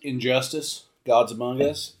Injustice, Gods Among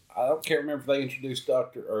Us, I can't remember if they introduced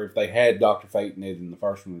or if they had Dr. Fate in it in the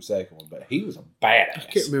first one or the second one, but he was a badass.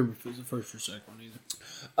 I can't remember if it was the first or second one either.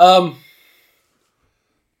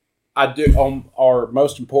 I do on our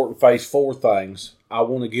most important Phase 4 things. I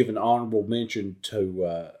want to give an honorable mention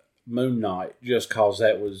to Moon Knight, just because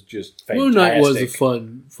that was just fantastic. Moon Knight was a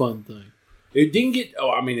fun thing. It didn't get. Oh,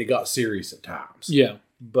 I mean, it got serious at times. Yeah,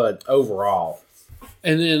 but overall.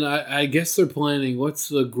 And then I guess they're planning. What's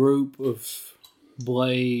the group of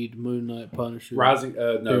Blade, Moon Knight, Punisher,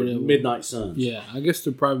 Midnight Suns. Yeah, I guess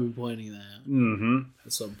they're probably planning that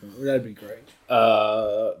at some point. That'd be great.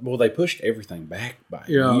 Well, they pushed everything back by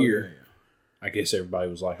a year. Yeah. I guess everybody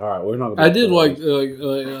was like, "All right, we're not." I did like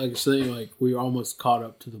saying like we almost caught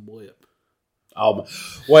up to the blip.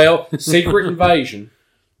 Well, Secret Invasion,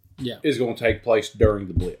 is going to take place during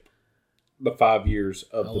the blip, the 5 years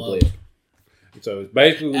of the blip. So it's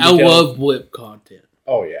basically, I love blip content.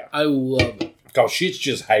 Oh yeah, I love it because shit's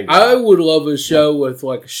just haywire. I would love a show with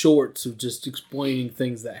like shorts of just explaining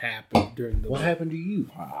things that happened during the. What happened to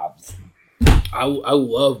you? I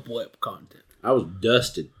love blip content. I was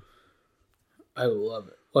dusted. I love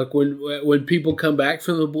it. Like when people come back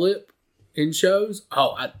from the blip in shows.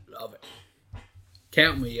 Oh, I love it.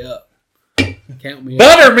 Count me up. Count me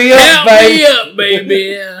Butter me up, baby. Count me up,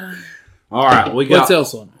 baby. All right, what's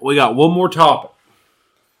else on? We got one more topic.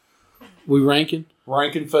 We ranking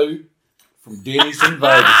food from Denny's in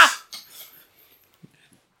Vegas.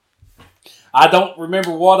 I don't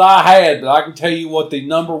remember what I had, but I can tell you what the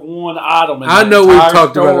number one item. I know we've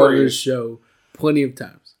talked about it on this show plenty of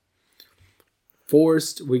times.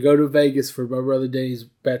 Forrest, we go to Vegas for my brother Danny's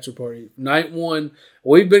bachelor party. Night 1,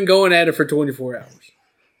 we've been going at it for 24 hours.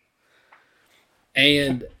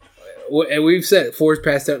 And we've said it, Forrest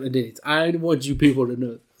passed out in the Denny's. I want you people to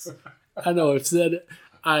know this. I know I've said it.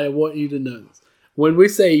 I want you to know this. When we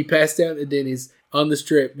say he passed out in the Denny's on the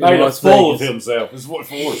strip in Las Vegas, full of himself is what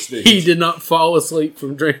Forrest did. He did not fall asleep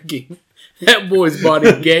from drinking. That boy's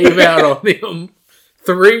body gave out on him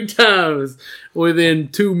 3 times within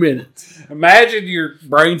 2 minutes. Imagine your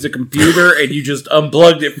brain's a computer and you just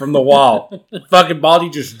unplugged it from the wall. Fucking body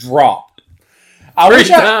just dropped. I wish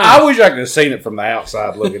I could have seen it from the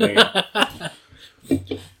outside looking in.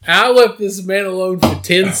 I left this man alone for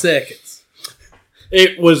 10 seconds.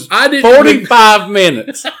 It was 45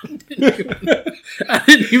 minutes. I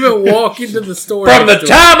didn't even walk into the store. From the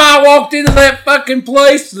time I walked into that fucking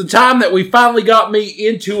place to the time that we finally got me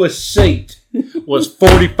into a seat was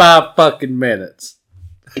 45 fucking minutes.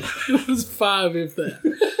 It was 5, if that.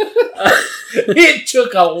 It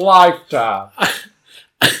took a lifetime.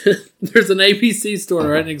 There's an ABC store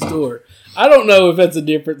right next door. I don't know if that's a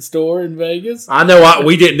different store in Vegas. I know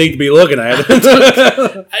we didn't need to be looking at it. I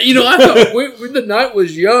thought the night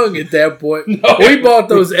was young at that point. No, we bought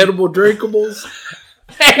those edible drinkables.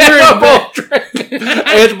 Edible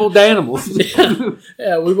Danimals.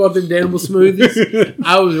 Yeah, we bought them Danimal smoothies.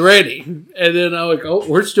 I was ready. And then I was like, oh,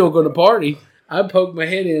 we're still going to party. I poked my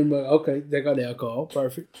head in, but okay, they got alcohol.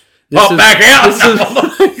 Perfect. Pop back out. This is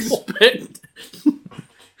what I expect.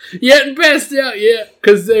 You hadn't passed out yet.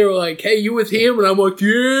 Because they were like, hey, you with him? And I'm like,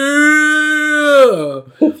 yeah.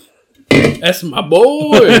 That's my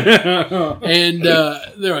boy. And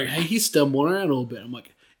they're like, hey, he's stumbling around a little bit. I'm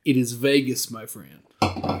like, it is Vegas, my friend.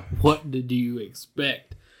 What did you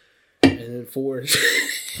expect? And then Forrest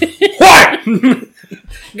what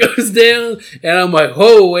goes down, and I'm like,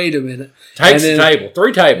 "Whoa, wait a minute!" Takes the table,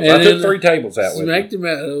 3 tables. I took 3 tables out with me. Smacked him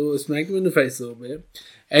in the face a little bit,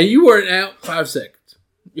 and you weren't out 5 seconds.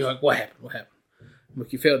 You're like, "What happened? What happened?" I'm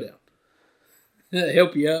like, "You fell down."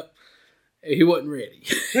 Help you up. He wasn't ready.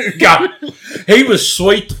 God, he was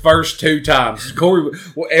sweet the first 2 times. Corey,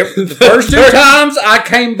 the first 2 times I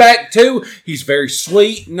came back to, he's very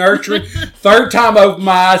sweet, nurturing. 3rd time over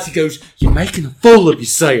my eyes, he goes, "You're making a fool of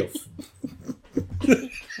yourself."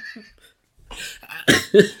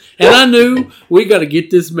 And I knew we got to get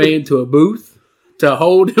this man to a booth to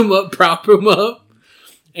hold him up, prop him up,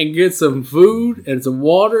 and get some food and some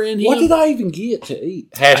water in him. What did I even get to eat?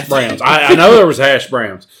 Hash browns. I know there was hash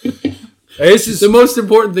browns. This is the most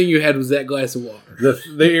important thing you had was that glass of water.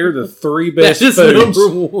 They're the 3 best foods. Number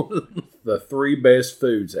 1. The 3 best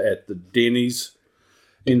foods at the Denny's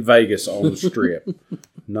in Vegas on the Strip.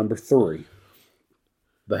 Number 3,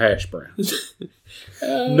 the hash browns.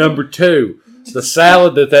 Number 2, the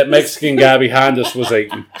salad that Mexican guy behind us was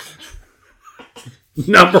eating.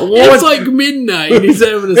 Number 1. It's like midnight and he's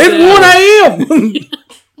having a salad. It's 1 a.m.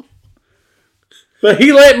 But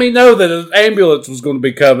he let me know that an ambulance was going to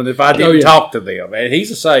be coming if I didn't talk to them. And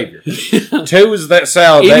he's a savior. 2 is that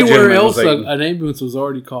salad. Anywhere else, an ambulance was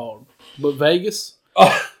already called. But Vegas?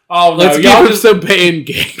 Oh no. Let's give him some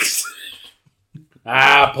pancakes.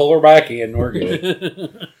 Pull her back in. We're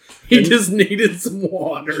good. He just needed some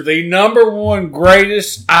water. The number 1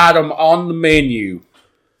 greatest item on the menu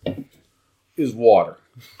is water.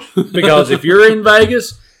 Because if you're in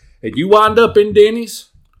Vegas and you wind up in Denny's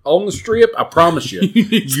on the Strip, I promise you,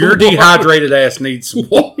 your dehydrated ass needs some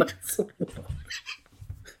water.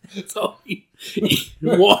 That's all you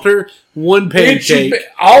water, one pancake.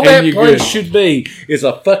 All that place should be is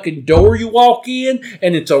a fucking door you walk in,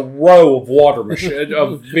 and it's a row of water machine,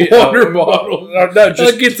 water bottles. No,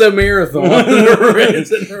 just like it's a marathon.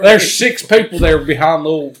 There's 6 people there behind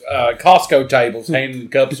little Costco tables handing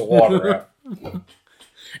cups of water out.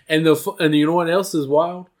 And you know what else is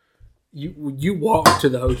wild? You walk to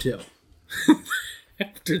the hotel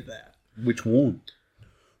after that. Which one?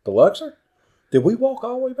 The Luxor? Did we walk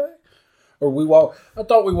all the way back? Or I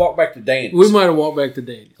thought we walked back to Danny's. We might have walked back to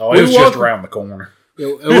Danny's. Oh, it was just around the corner.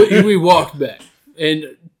 We walked back.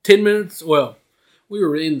 And 10 minutes, well, we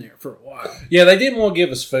were in there for a while. Yeah, they didn't want to give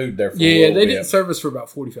us food there for a little bit. Yeah, they didn't serve us for about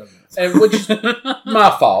 45 minutes. And which is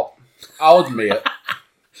my fault. I'll admit.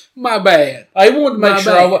 My bad. They wanted to make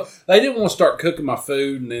sure they didn't want to start cooking my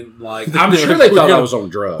food and then I'm sure they thought I was on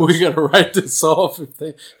drugs. We got to write this off if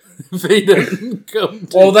they didn't come.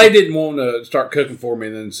 Well, they didn't want to start cooking for me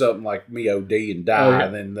and then something like me OD and die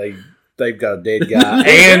and then they've got a dead guy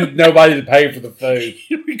and nobody to pay for the food.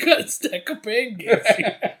 We got a stack of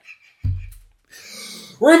pancakes.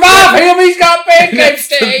 Revive him! He's got pancakes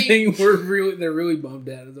today. They're really bummed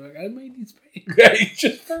out. They're like, I made these pancakes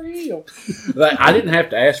just for him. I didn't have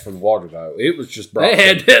to ask for the water though. It was just brought. They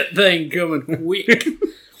had that thing coming quick,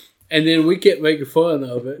 and then we kept making fun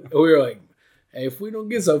of it. We were like, "Hey, if we don't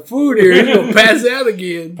get some food here, he's gonna pass out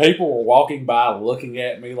again." People were walking by, looking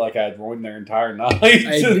at me like I'd ruined their entire night.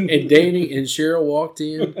 And Danny and Cheryl walked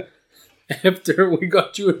in after we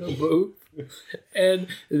got you in the booth. And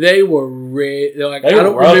they were red. Like, I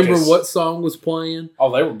don't remember what song was playing. Oh,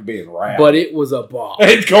 they were being rowdy. But it was a bop.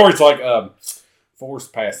 And Corey's like,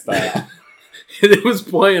 forced past that. It was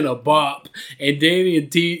playing a bop. And Danny and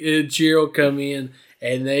Cheryl come in,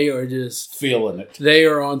 and they are just feeling it. They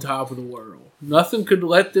are on top of the world. Nothing could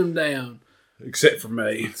let them down. Except for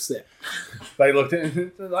me. They looked at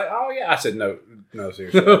me like, oh, yeah. I said, no,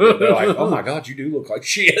 seriously. They're like, oh, my God, you do look like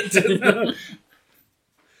shit.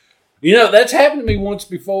 You know, that's happened to me once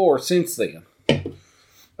before since then.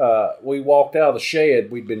 We walked out of the shed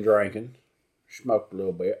we'd been drinking, smoked a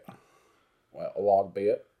little bit, well, a lot of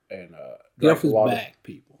bit, and get off his back,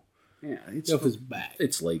 people. Yeah, get off his back.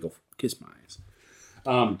 It's legal. Kiss my ass.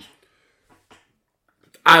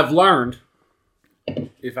 I've learned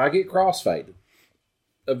if I get crossfaded,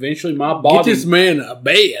 eventually my body... Get this man a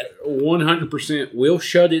bed. 100% will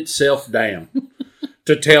shut itself down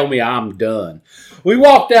to tell me I'm done. We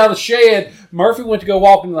walked out of the shed. Murphy went to go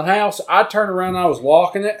walk into the house. I turned around and I was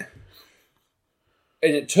walking it.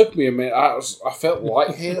 And it took me a minute. I felt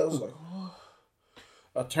lightheaded. I was like, oh.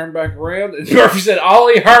 I turned back around. And Murphy said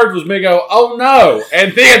all he heard was me go, oh no.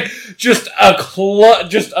 And then just a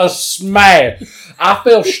smash. I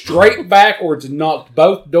fell straight backwards and knocked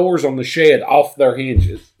both doors on the shed off their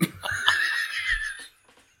hinges.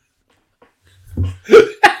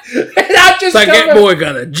 And I just like that boy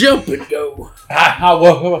got to jump and go. I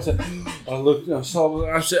looked.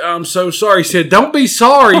 I said, "I'm so sorry." He said, "Don't be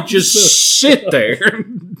sorry. Just sit there."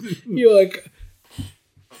 You're like,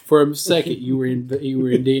 for a second, you were in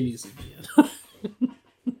Denny's again.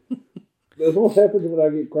 That's what happens when I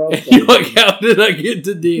get crossed. You're like, how did I get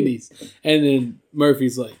to Denny's? And then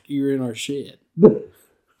Murphy's like, you're in our shed.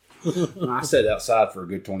 I sat outside for a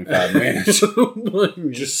good 25 minutes.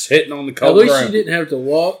 Just sitting on the cold ground. At least ground. you didn't have to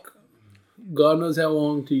walk God knows how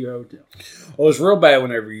long to your hotel. Well, it's real bad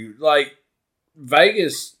whenever you... Like,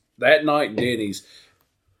 Vegas, that night in Denny's,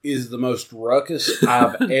 is the most ruckus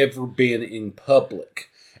I've ever been in public.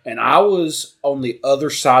 And I was on the other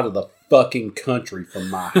side of the fucking country from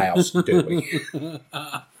my house doing it.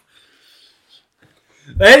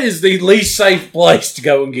 That is the least safe place to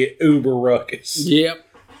go and get uber ruckus. Yep.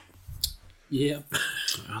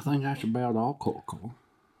 I think that's about all, Cole.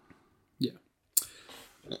 Yeah.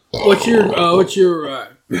 What's your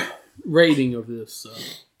rating of this?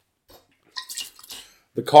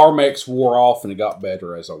 The Carmex wore off and it got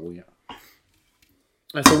better as I went.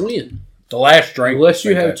 That's a win. The last drink, unless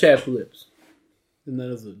you have chapped lips, and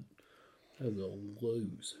that is a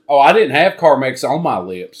lose. Oh, I didn't have Carmex on my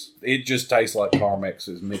lips. It just tastes like Carmex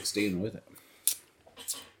is mixed in with it.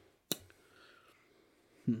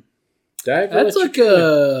 That's like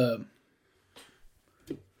a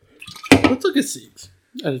 6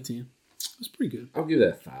 out of 10. That's pretty good. I'll give that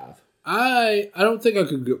a 5. I don't think I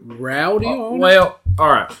could get rowdy on it. Well, all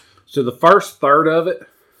right. So the first third of it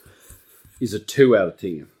is a 2 out of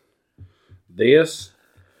 10. This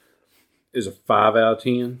is a 5 out of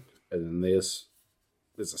 10, and then this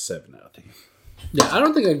is a 7 out of 10. Yeah, I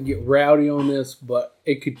don't think I can get rowdy on this, but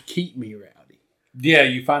it could keep me rowdy. Yeah,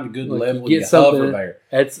 you find a good level. You hover there.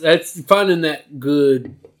 That's finding that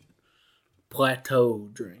good plateau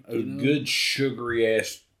drink. A good sugary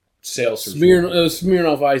ass seltzer.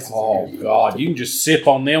 Smirnoff Ice. Oh God, you can just sip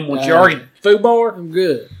on them once you already food bar. I'm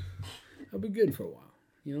good. I'll be good for a while.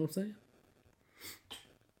 You know what I'm saying?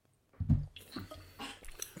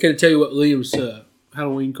 Can I tell you what Liam's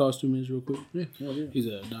Halloween costume is real quick? Yeah. He's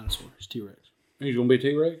a dinosaur. He's T-Rex. He's gonna be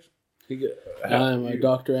T-Rex. I'm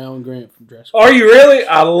Dr. Alan Grant from Jurassic. Are you really?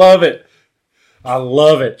 I love it. I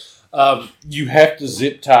love it. You have to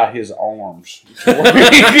zip tie his arms. And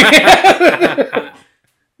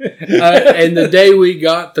the day we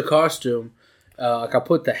got the costume, I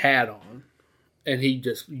put the hat on, and he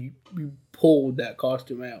just you pulled that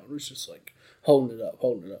costume out. It was just like holding it up.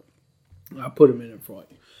 I put him in it for like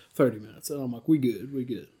 30 minutes, and I'm like, we good.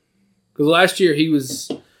 Because last year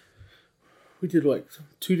we did like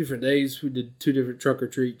 2 different days. We did 2 different trunk or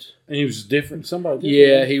treats. And he was different. Somebody different.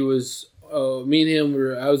 Yeah, he was. Me and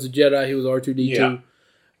him I was a Jedi. He was R2D2. Yeah.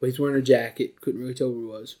 But he's wearing a jacket. Couldn't really tell who he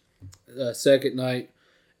was. Second night,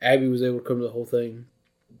 Abby was able to come to the whole thing.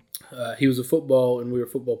 He was a football, and we were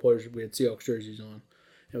football players. We had Seahawks jerseys on.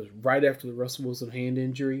 It was right after the Russell Wilson hand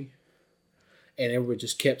injury. And everybody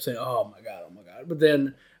just kept saying, oh my God. But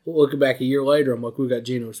then, looking back a year later, I'm like, we got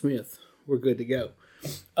Geno Smith. We're good to go.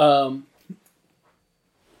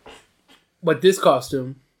 But this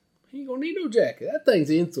costume, he ain't gonna need no jacket. That thing's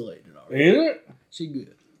insulated already. Is it? She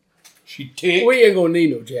good. She tick. We ain't gonna need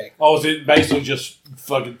no jacket. Oh, is it basically just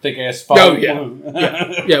fucking thick ass foam? Oh, yeah.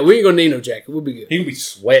 Yeah, we ain't gonna need no jacket. We'll be good. He can be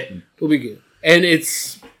sweating. We'll be good. And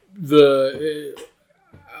it's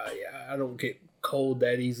I don't get cold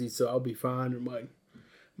that easy, so I'll be fine in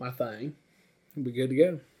my thing. We'll be good to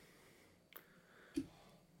go.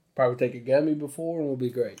 Probably take a gummy before, and we'll be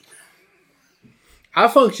great. I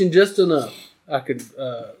function just enough. I could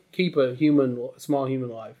keep a small human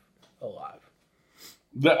life alive.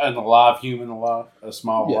 An alive human alive? A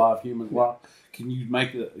small alive human alive? Can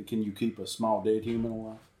you keep a small dead human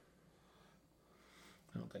alive?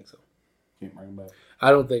 I don't think so. Can't bring them back.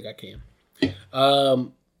 I don't think I can.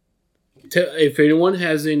 If anyone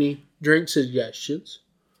has any drink suggestions,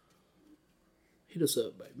 hit us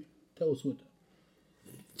up, baby. Tell us what.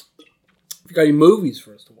 If you got any movies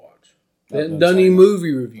for us to watch. Done any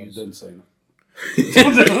movie reviews? Didn't say no.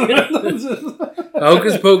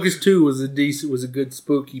 Hocus Pocus 2 was a good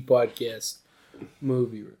spooky podcast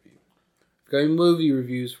movie review. If you got any movie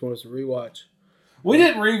reviews for us to rewatch? We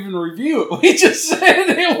didn't even review it. We just said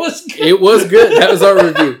it was good. It was good. That was our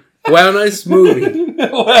review. Wow, nice movie.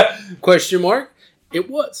 Question mark? It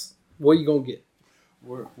was. What are you gonna get?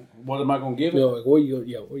 What am I gonna give it? No, like, what are you gonna?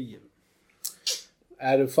 Yeah, what are you giving?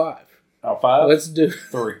 Out of 5. Out of 5? Let's do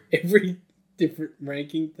 3. Every different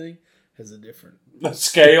ranking thing has a different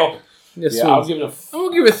scale. Yeah, I'll give it I'm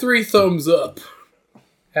gonna give it 3 thumbs up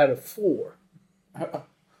out of 4.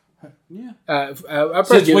 Yeah. I probably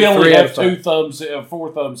Since give we it only 3 out have of 5.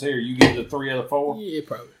 4 thumbs here, you give it a 3 out of 4? Yeah,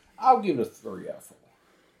 probably. I'll give it a 3 out of 4.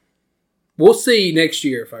 We'll see next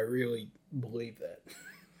year if I really believe that.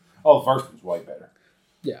 Oh, the first one's way better.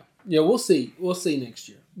 Yeah, we'll see. We'll see next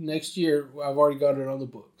year. Next year, I've already got it on the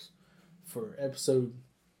books for episode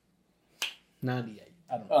 98.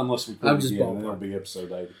 I don't know. Unless we put I'm it just again, then it'll be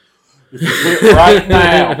episode 80. If you put it right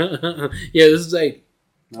now. Yeah, this is 80.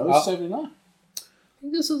 No, this is 79. I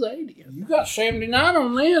think this is 80. You got 79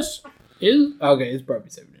 on this. Okay, it's probably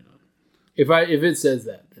 79. If it says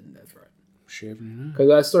that, then that's right. 79. Because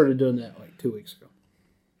I started doing that like 2 weeks ago.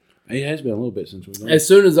 It has been a little bit since we've done it. As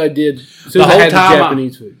soon as I had the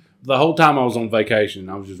Japanese food. The whole time I was on vacation,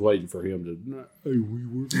 I was just waiting for him to. Hey, we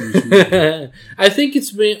work. I think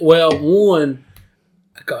it's been one.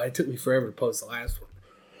 God, it took me forever to post the last one.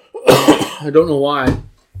 I don't know why. It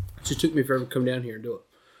just took me forever to come down here and do it.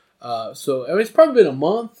 So I mean, it's probably been a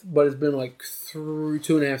month, but it's been like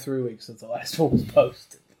 2.5, 3 weeks since the last one was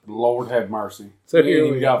posted. Lord have mercy. So here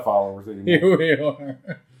we got followers anymore. Here we are.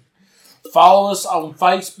 Follow us on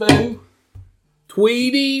Facebook,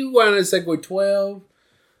 Tweety, Why Not Segue 12,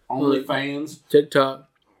 OnlyFans, TikTok.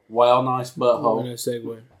 Wow Nice Butthole. Why Not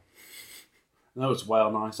Segue. No, it's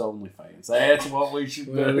Wow Nice OnlyFans. That's what we should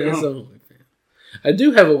do. OnlyFans. I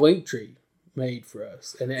do have a link tree made for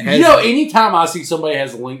us, and it has. Anytime I see somebody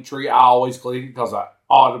has a link tree, I always click it because I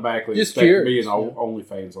automatically expect to be an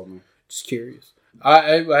OnlyFans on there. Just curious.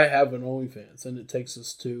 I have an OnlyFans, and it takes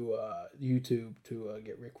us to YouTube to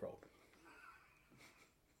get rickrolled.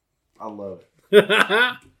 I love it.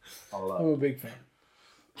 I'm a big fan.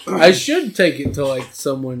 I should take it to like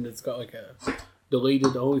someone that's got like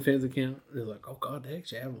deleted the OnlyFans account. They're like, oh God, they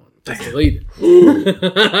actually have one. Just delete it.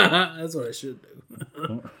 That's what I should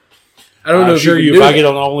do. I don't know. If I get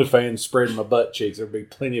on OnlyFans spreading my butt cheeks, there'll be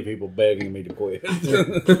plenty of people begging me to quit.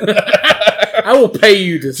 I will pay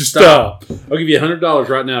you to stop. I'll give you $100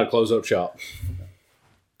 right now to close up shop.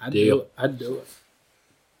 I'd do it.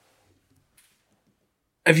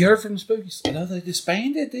 Have you heard from the Spookies? I know they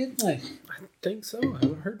disbanded, didn't they? I think so. I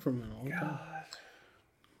haven't heard from them in a long time.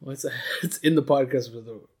 Well, it's in the podcast with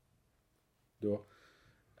the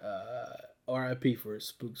RIP for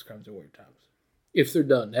Spooks, Crimes, and Weird Times. If they're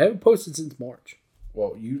done. They haven't posted since March.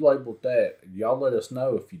 Well, you labeled that. Y'all let us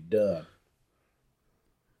know if you're done.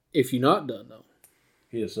 If you're not done, though.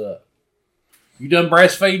 Hit us up. You done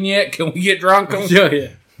breastfeeding yet? Can we get drunk on Yeah.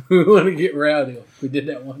 We want to get rowdy. We did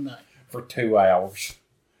that one night. For 2 hours.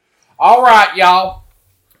 All right, y'all.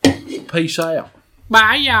 Peace out.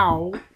 Bye, y'all.